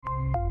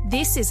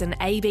This is an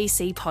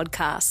ABC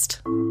podcast.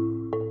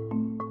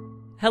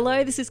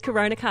 Hello, this is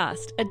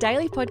CoronaCast, a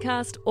daily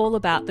podcast all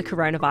about the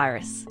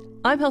coronavirus.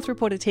 I'm health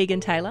reporter Tegan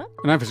Taylor.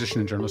 And I'm physician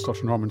and journalist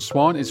Dr. Norman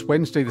Swan. It's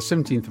Wednesday the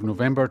 17th of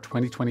November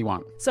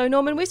 2021. So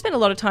Norman, we've spent a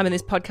lot of time in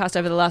this podcast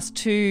over the last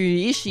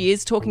 2-ish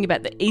years talking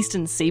about the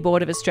eastern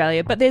seaboard of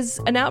Australia, but there's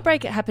an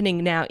outbreak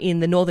happening now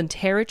in the Northern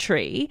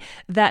Territory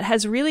that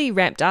has really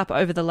ramped up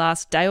over the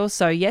last day or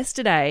so.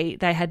 Yesterday,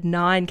 they had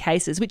 9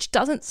 cases, which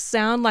doesn't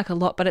sound like a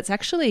lot, but it's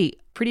actually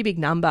a pretty big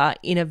number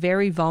in a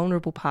very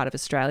vulnerable part of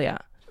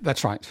Australia.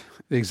 That's right.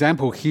 The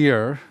example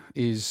here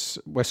is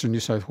Western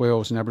New South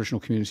Wales and Aboriginal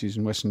communities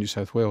in Western New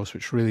South Wales,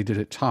 which really did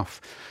it tough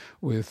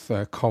with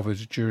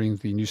COVID during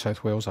the New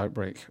South Wales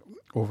outbreak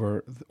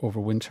over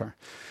winter.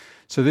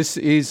 So this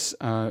is,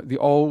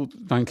 all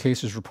 9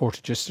 cases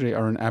reported yesterday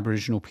are in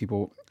Aboriginal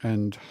people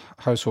and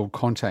household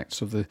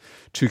contacts of the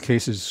 2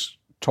 cases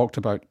talked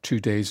about 2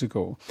 days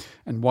ago.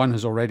 And 1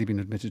 has already been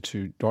admitted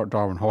to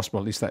Darwin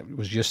Hospital, at least that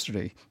was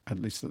yesterday, at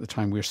least at the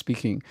time we're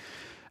speaking.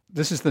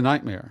 This is the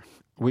nightmare,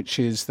 which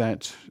is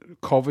that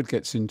COVID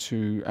gets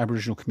into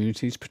Aboriginal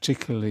communities,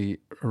 particularly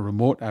a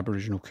remote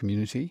Aboriginal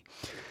community.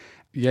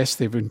 Yes,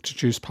 they've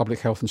introduced public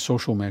health and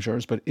social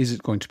measures, but is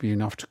it going to be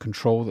enough to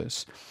control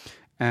this?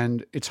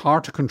 And it's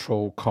hard to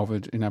control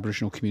COVID in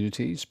Aboriginal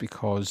communities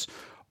because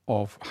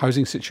of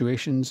housing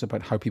situations,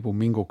 about how people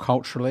mingle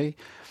culturally,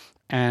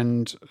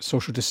 and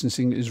social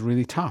distancing is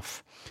really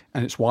tough.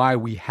 And it's why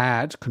we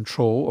had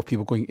control of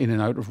people going in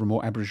and out of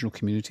remote Aboriginal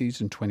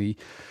communities in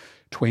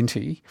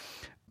 2020.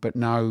 But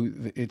now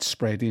it's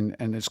spreading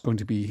and it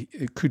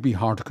could be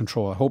hard to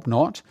control. I hope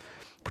not,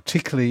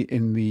 particularly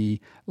in the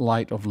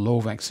light of low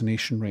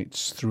vaccination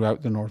rates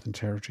throughout the Northern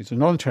Territory. The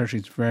Northern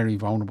Territory is very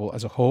vulnerable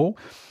as a whole,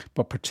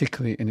 but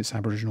particularly in its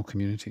Aboriginal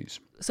communities.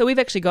 So we've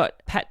actually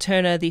got Pat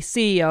Turner, the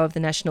CEO of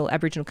the National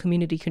Aboriginal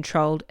Community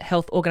Controlled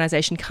Health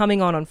Organisation,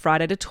 coming on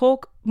Friday to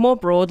talk more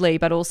broadly,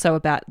 but also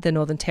about the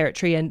Northern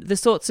Territory and the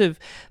sorts of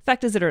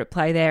factors that are at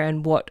play there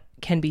and what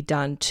can be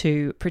done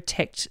to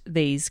protect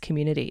these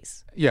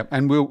communities. Yeah,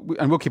 and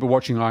we'll keep a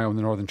watching eye on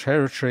the Northern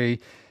Territory.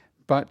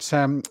 But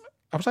I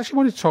was actually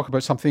wanting to talk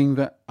about something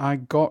that I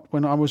got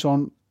when I was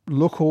on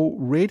local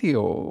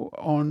radio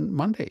on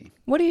Monday.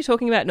 What are you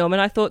talking about, Norman?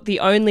 I thought the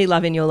only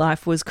love in your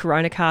life was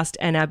CoronaCast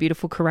and our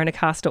beautiful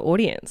CoronaCaster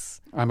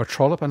audience. I'm a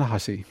trollop and a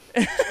hussy.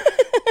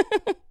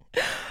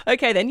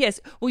 Okay then,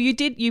 yes. Well,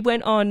 you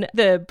went on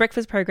the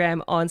breakfast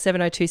program on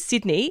 702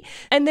 Sydney,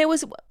 and there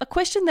was a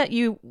question that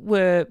you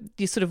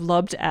sort of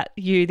lobbed at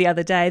you the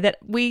other day that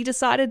we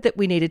decided that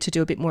we needed to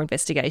do a bit more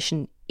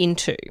investigation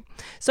into.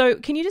 So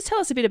can you just tell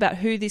us a bit about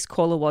who this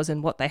caller was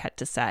and what they had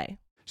to say?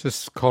 So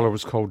this caller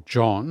was called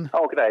John.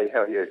 Oh, g'day.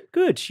 How are you?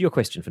 Good. Your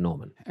question for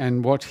Norman.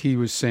 And what he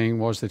was saying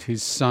was that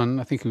his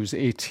son, I think he was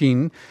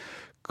 18,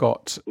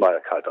 got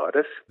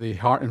myocarditis. The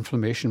heart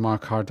inflammation,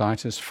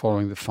 myocarditis,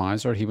 following the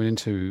Pfizer. He went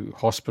into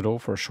hospital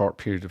for a short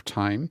period of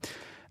time.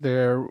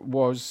 There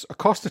was a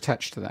cost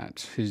attached to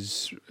that.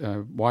 His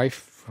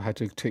wife had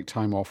to take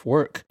time off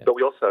work. But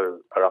we also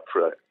are up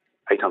for an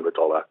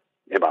 $800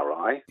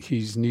 MRI.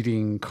 He's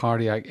needing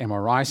cardiac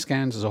MRI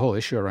scans. There's a whole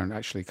issue around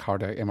actually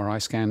cardiac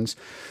MRI scans,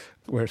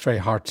 where it's very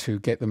hard to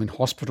get them in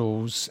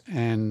hospitals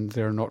and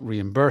they're not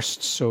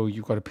reimbursed, so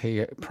you've got to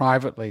pay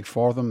privately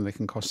for them. They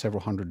can cost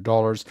several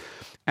 $100s.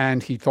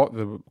 And he thought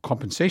the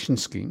compensation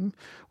scheme,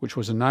 which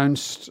was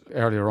announced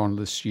earlier on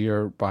this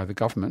year by the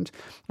government,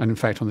 and in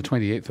fact on the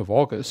 28th of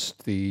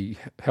August, the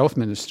health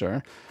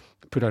minister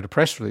put out a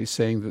press release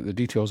saying that the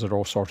details are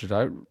all sorted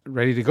out,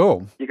 ready to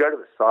go. You go to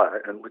the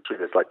site and literally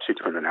there's like 2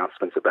 different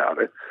announcements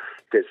about it.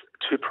 There's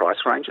 2 price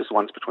ranges.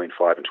 One's between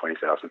 5,000 and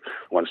 20,000.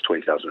 One's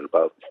 20,000 and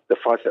above. The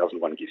 5,000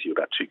 one gives you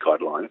about 2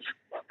 guidelines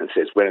and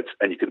says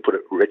and you can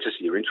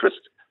register your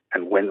interest,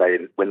 and when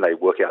they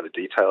work out the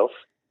details,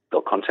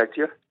 they'll contact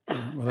you.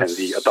 And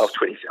the above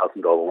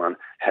 $20,000 one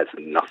has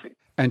nothing.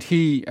 And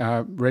he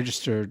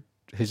registered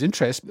his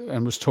interest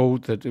and was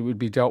told that it would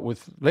be dealt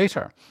with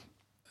later.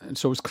 And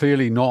so it's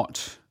clearly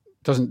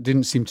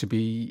didn't seem to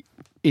be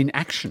in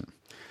action.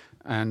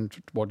 And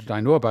what did I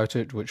know about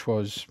it? Which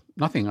was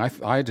nothing.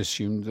 I'd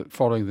assumed that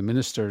following the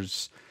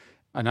minister's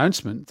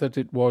announcement that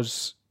it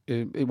was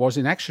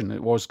in action,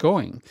 it was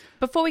going.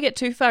 Before we get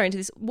too far into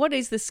this, what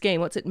is the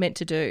scheme? What's it meant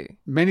to do?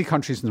 Many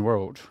countries in the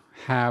world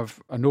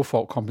have a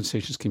no-fault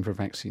compensation scheme for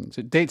vaccines.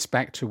 It dates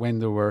back to when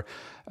there was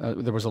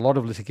a lot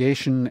of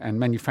litigation and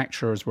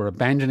manufacturers were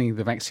abandoning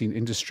the vaccine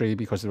industry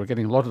because they were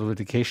getting a lot of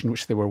litigation,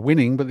 which they were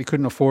winning, but they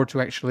couldn't afford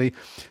to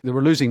they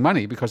were losing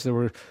money because they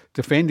were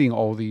defending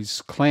all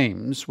these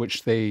claims,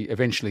 which they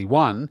eventually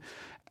won.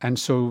 And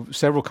so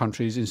several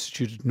countries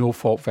instituted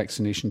no-fault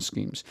vaccination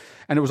schemes.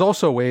 And it was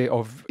also a way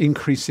of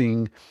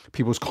increasing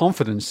people's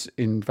confidence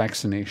in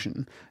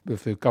vaccination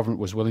if the government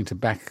was willing to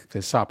back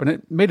this up. And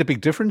it made a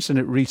big difference, and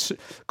it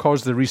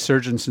caused the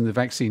resurgence in the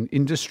vaccine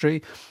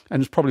industry.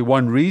 And it's probably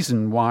one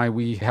reason why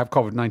we have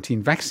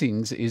COVID-19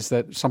 vaccines is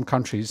that some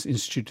countries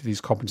instituted these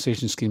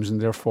compensation schemes,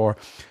 and therefore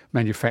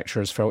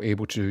manufacturers felt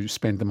able to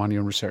spend the money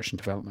on research and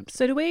development.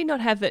 So do we not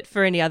have it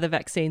for any other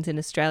vaccines in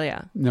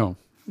Australia? No.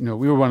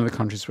 We were one of the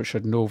countries which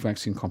had no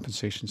vaccine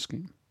compensation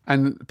scheme.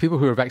 And people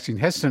who are vaccine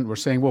hesitant were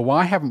saying, well,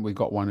 why haven't we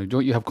got one?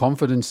 Don't you have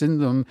confidence in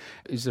them?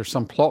 Is there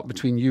some plot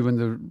between you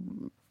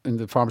and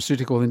the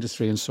pharmaceutical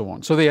industry and so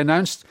on? So they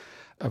announced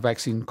a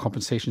vaccine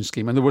compensation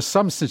scheme. And there was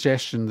some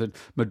suggestion that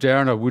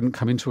Moderna wouldn't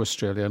come into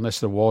Australia unless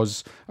there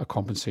was a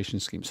compensation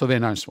scheme. So they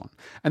announced one.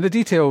 And the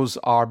details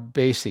are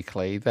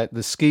basically that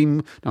the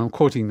scheme, now I'm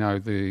quoting now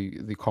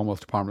the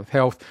Commonwealth Department of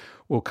Health,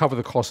 will cover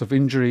the cost of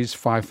injuries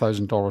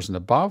 $5,000 and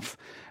above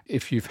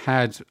if you've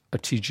had a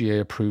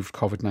TGA-approved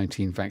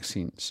COVID-19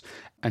 vaccines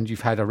and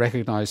you've had a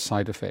recognised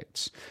side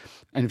effects.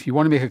 And if you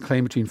want to make a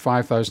claim between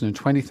 $5,000 and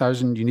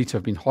 $20,000, you need to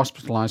have been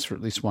hospitalised for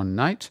at least one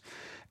night,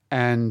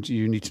 and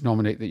you need to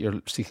nominate that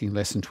you're seeking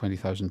less than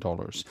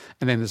 $20,000.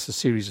 And then there's a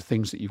series of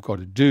things that you've got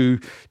to do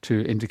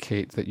to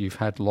indicate that you've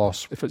had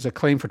loss. If it's a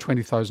claim for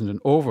 $20,000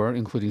 and over,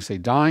 including, say,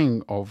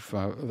 dying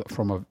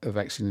from a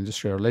vaccine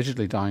industry or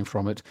allegedly dying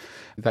from it,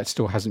 that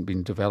still hasn't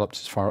been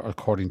developed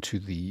according to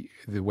the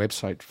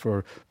website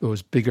for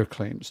those bigger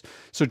claims.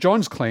 So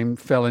John's claim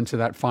fell into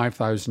that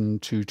 $5,000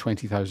 to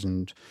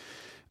 $20,000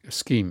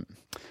 scheme.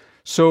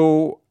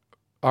 So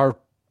our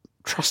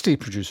trusty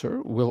producer,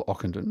 Will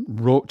Ockenden,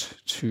 wrote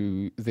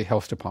to the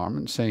health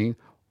department saying,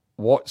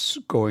 what's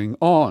going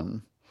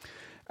on?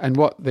 And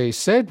what they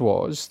said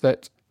was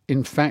that,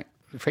 in fact,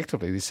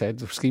 effectively they said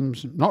the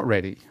scheme's not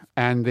ready,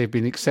 and they've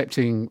been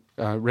accepting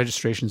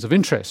registrations of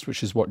interest,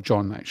 which is what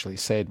John actually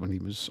said when he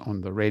was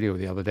on the radio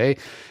the other day.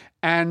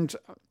 And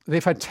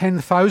they've had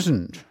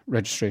 10,000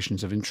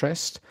 registrations of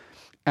interest,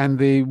 and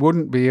they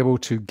wouldn't be able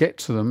to get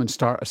to them and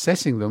start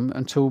assessing them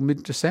until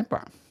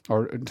mid-December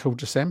or until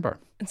December.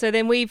 And so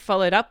then we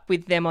followed up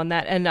with them on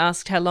that and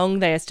asked how long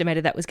they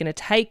estimated that was going to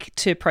take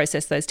to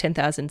process those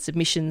 10,000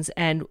 submissions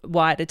and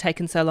why it had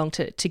taken so long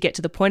to get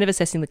to the point of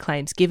assessing the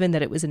claims, given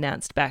that it was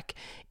announced back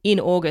in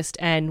August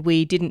and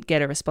we didn't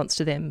get a response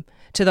to them,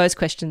 to those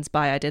questions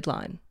by our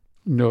deadline.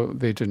 No,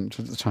 they didn't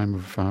at the time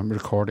of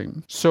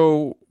recording.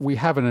 So we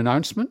have an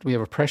announcement, we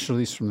have a press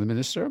release from the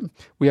Minister,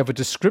 we have a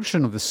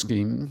description of the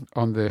scheme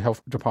on the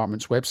Health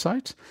Department's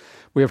website.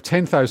 We have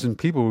 10,000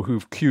 people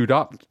who've queued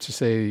up to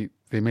say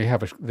they may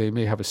have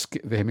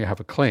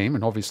a claim,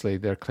 and obviously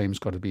their claim's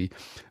got to be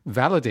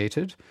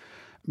validated,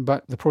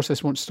 but the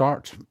process won't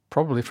start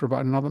probably for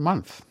about another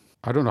month.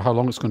 I don't know how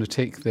long it's going to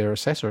take their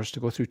assessors to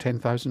go through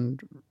 10,000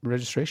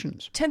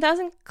 registrations.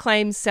 10,000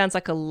 claims sounds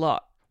like a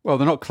lot. Well,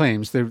 they're not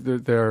claims;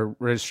 they're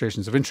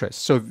registrations of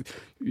interest. So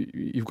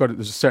you've got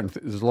there's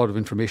a lot of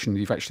information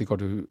you've actually got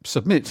to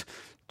submit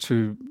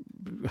to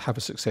have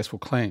a successful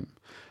claim.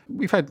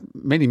 We've had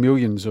many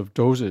millions of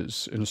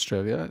doses in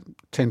Australia.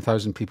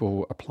 10,000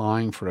 people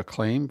applying for a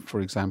claim, for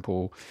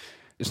example.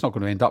 It's not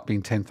going to end up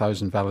being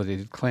 10,000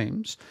 validated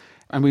claims,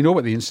 and we know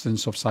what the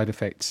incidence of side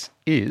effects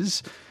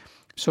is.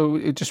 So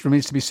it just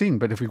remains to be seen.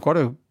 But if we've got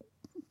a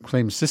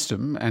claim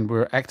system and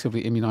we're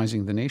actively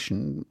immunising the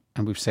nation,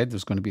 and we've said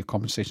there's going to be a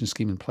compensation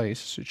scheme in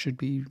place, it should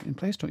be in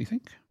place, don't you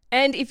think?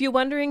 And if you're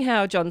wondering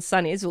how John's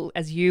son is, well,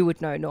 as you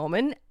would know,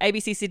 Norman,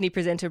 ABC Sydney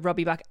presenter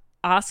Robbie Buck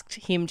asked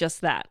him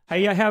just that.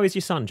 Hey, how is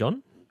your son,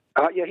 John?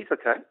 Yeah, he's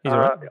okay. He's all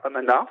right?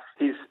 Enough.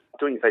 He's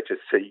doing his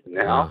HSC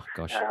now. Oh,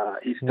 gosh.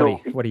 He's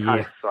still what a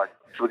year.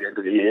 Till the end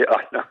of the year,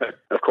 I know.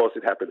 Of course,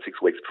 it happened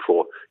 6 weeks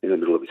before, in the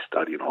middle of his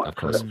study and all that. Of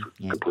course. So that was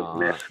a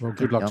complete mess. Well,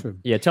 good luck to him.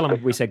 Yeah, tell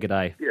him we said good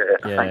day. Yeah,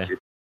 thank you.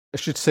 I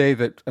should say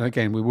that, and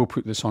again, we will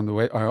put this on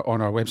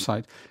on our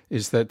website,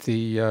 is that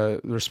the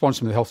response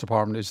from the Health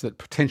Department is that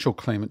potential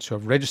claimants who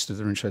have registered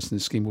their interest in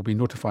the scheme will be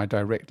notified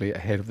directly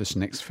ahead of this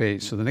next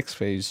phase. So the next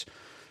phase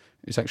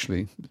is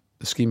actually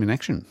the scheme in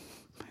action.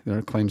 There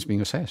are claims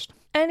being assessed.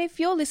 And if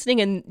you're listening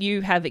and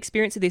you have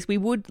experience of this, we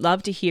would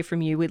love to hear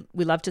from you.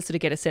 We love to sort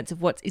of get a sense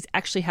of what is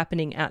actually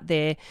happening out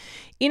there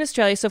in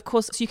Australia. So, of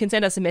course, you can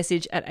send us a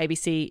message at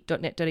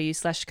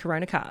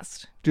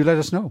abc.net.au/coronacast. Do let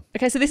us know.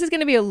 Okay, so this is going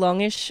to be a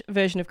longish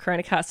version of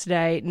Coronacast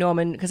today,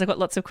 Norman, because I've got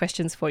lots of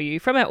questions for you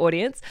from our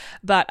audience,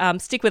 but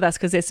stick with us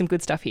because there's some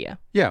good stuff here.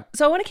 Yeah.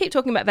 So I want to keep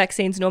talking about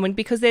vaccines, Norman,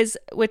 because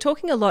we're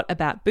talking a lot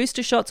about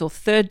booster shots or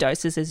third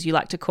doses, as you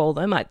like to call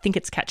them. I think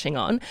it's catching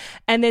on.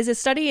 And there's a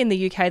study in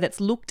the UK that's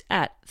looked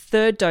at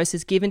third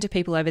doses given to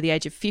people over the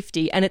age of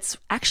 50, and it's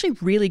actually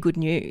really good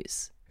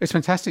news. It's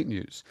fantastic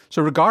news.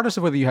 So regardless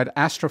of whether you had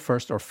Astra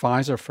first or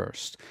Pfizer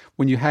first,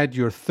 when you had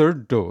your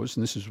third dose,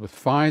 and this is with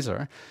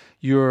Pfizer,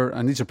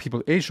 and these are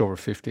people aged over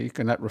 50,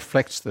 and that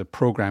reflects the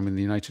program in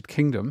the United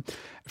Kingdom.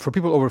 For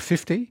people over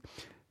 50,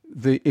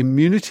 the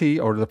immunity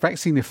or the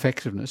vaccine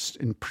effectiveness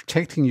in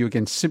protecting you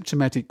against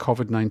symptomatic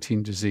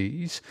COVID-19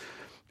 disease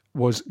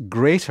was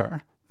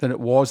greater than it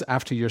was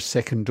after your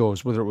second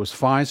dose, whether it was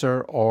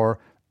Pfizer or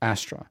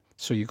Astra.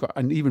 So you got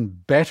an even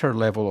better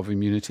level of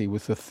immunity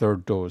with the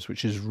third dose,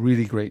 which is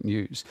really great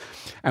news.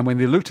 And when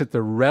they looked at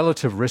the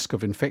relative risk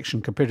of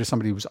infection compared to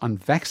somebody who was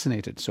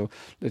unvaccinated, so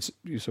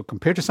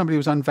compared to somebody who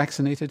was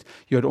unvaccinated,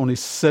 you had only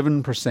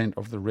 7%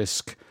 of the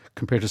risk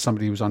compared to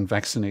somebody who was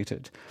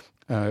unvaccinated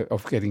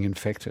of getting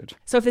infected.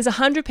 So if there's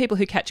 100 people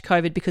who catch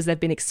COVID because they've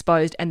been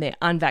exposed and they're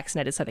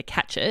unvaccinated, so they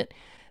catch it,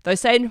 Those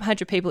same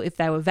 100 people, if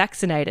they were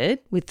vaccinated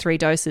with 3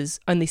 doses,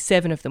 only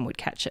 7 of them would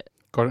catch it.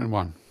 Got it in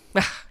one.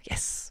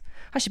 Yes,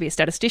 I should be a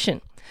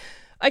statistician.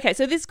 Okay,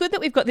 so it's good that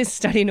we've got this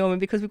study, Norman,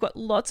 because we've got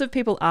lots of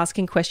people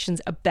asking questions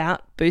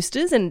about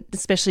boosters, and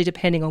especially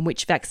depending on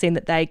which vaccine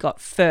that they got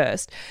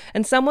first.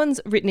 And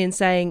someone's written in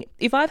saying,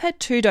 if I've had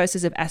 2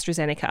 doses of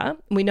AstraZeneca,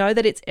 we know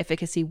that its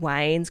efficacy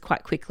wanes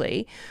quite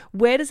quickly.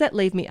 Where does that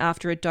leave me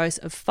after a dose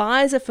of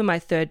Pfizer for my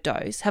 3rd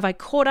dose? Have I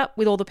caught up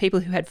with all the people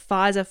who had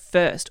Pfizer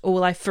first, or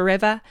will I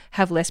forever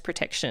have less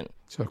protection?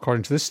 So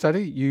according to this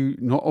study, you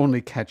not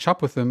only catch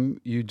up with them,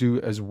 you do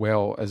as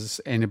well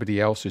as anybody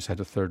else who's had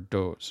a 3rd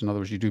dose. In other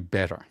words, you do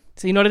better.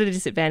 So you're not at a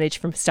disadvantage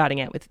from starting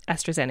out with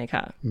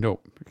AstraZeneca? No.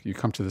 You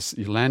come to this,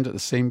 you land at the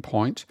same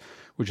point,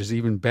 which is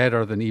even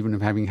better than even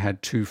having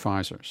had 2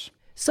 Pfizers.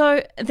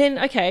 So then,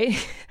 okay,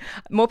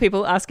 more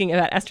people asking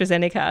about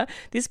AstraZeneca.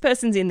 This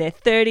person's in their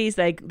 30s.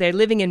 They're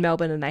living in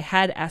Melbourne and they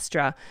had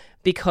Astra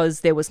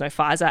because there was no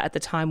Pfizer at the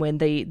time when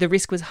the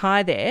risk was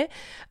high there.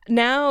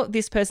 Now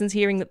this person's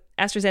hearing that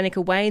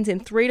AstraZeneca wanes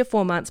in 3 to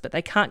 4 months, but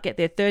they can't get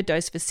their 3rd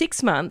dose for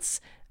 6 months.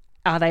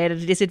 Are they at a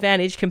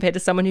disadvantage compared to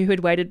someone who had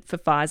waited for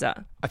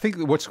Pfizer? I think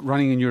that what's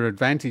running in your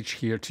advantage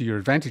here is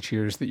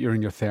that you're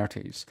in your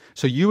 30s.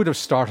 So you would have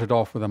started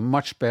off with a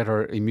much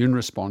better immune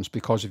response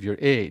because of your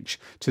age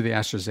to the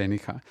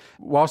AstraZeneca.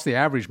 Whilst the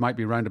average might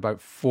be around about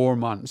 4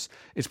 months,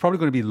 it's probably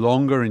going to be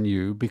longer in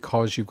you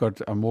because you've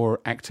got a more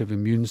active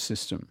immune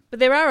system. But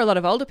there are a lot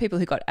of older people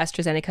who got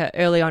AstraZeneca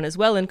early on as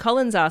well. And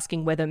Colin's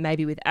asking whether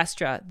maybe with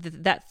Astra,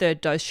 that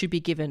 3rd dose should be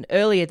given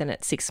earlier than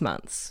at 6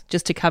 months,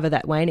 just to cover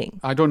that waning.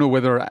 I don't know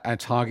whether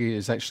ATAGI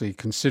is actually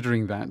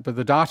considering that, but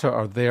the data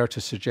are there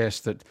to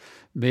suggest that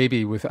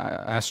maybe with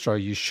Astra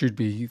you should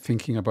be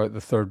thinking about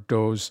the 3rd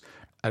dose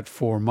at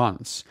 4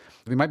 months.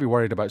 They might be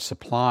worried about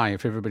supply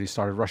if everybody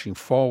started rushing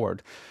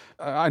forward.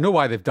 I know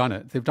why they've done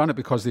it. They've done it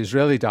because the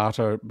Israeli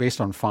data, based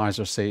on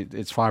Pfizer, say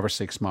it's 5 or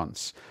 6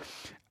 months.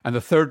 And the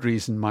 3rd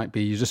reason might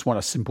be you just want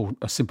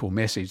a simple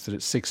message that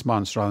it's 6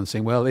 months rather than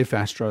saying, well, if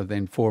Astra,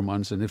 then 4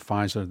 months, and if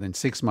Pfizer, then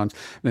 6 months.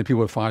 And then people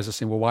with Pfizer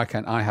saying, well, why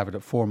can't I have it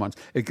at 4 months?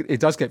 It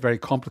does get very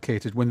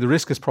complicated when the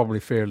risk is probably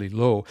fairly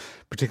low,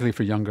 particularly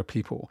for younger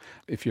people.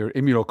 If you're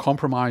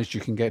immunocompromised, you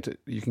can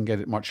get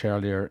it much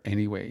earlier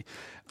anyway.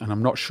 And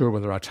I'm not sure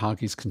whether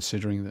ATAGI is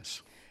considering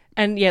this.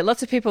 And yeah,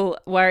 lots of people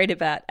worried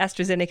about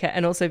AstraZeneca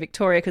and also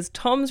Victoria, because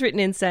Tom's written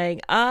in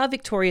saying, are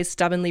Victoria's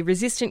stubbornly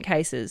resistant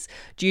cases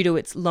due to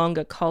its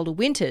longer, colder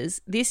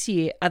winters this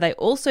year? Are they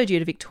also due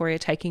to Victoria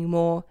taking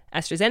more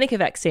AstraZeneca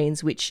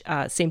vaccines, which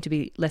seem to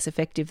be less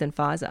effective than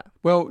Pfizer?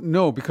 Well,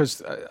 no,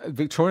 because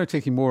Victoria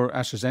taking more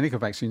AstraZeneca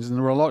vaccines, and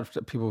there were a lot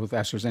of people with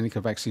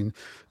AstraZeneca vaccine,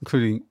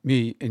 including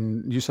me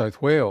in New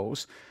South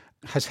Wales,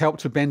 has helped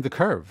to bend the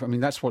curve. I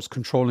mean, that's what's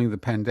controlling the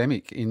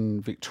pandemic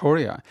in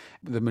Victoria.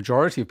 The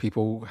majority of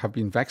people have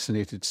been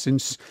vaccinated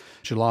since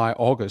July,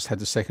 August, had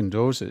the 2nd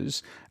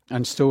doses,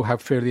 and still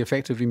have fairly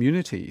effective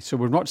immunity. So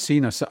we're not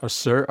seeing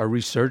a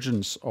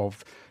resurgence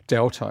of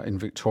Delta in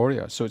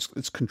Victoria. So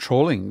it's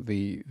controlling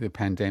the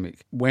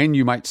pandemic. When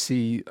you might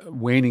see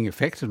waning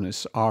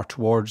effectiveness are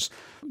towards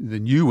the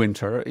new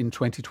winter in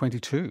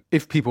 2022,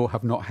 if people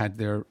have not had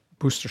their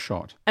booster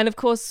shot. And of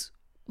course,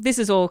 this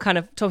is all kind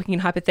of talking in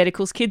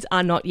hypotheticals. Kids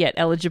are not yet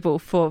eligible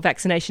for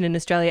vaccination in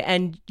Australia,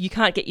 and you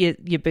can't get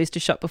your booster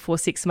shot before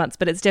 6 months,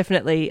 but it's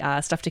definitely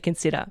stuff to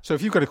consider. So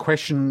if you've got a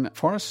question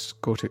for us,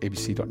 go to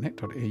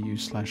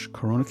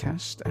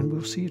abc.net.au/coronacast, and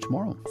we'll see you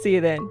tomorrow. See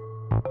you then.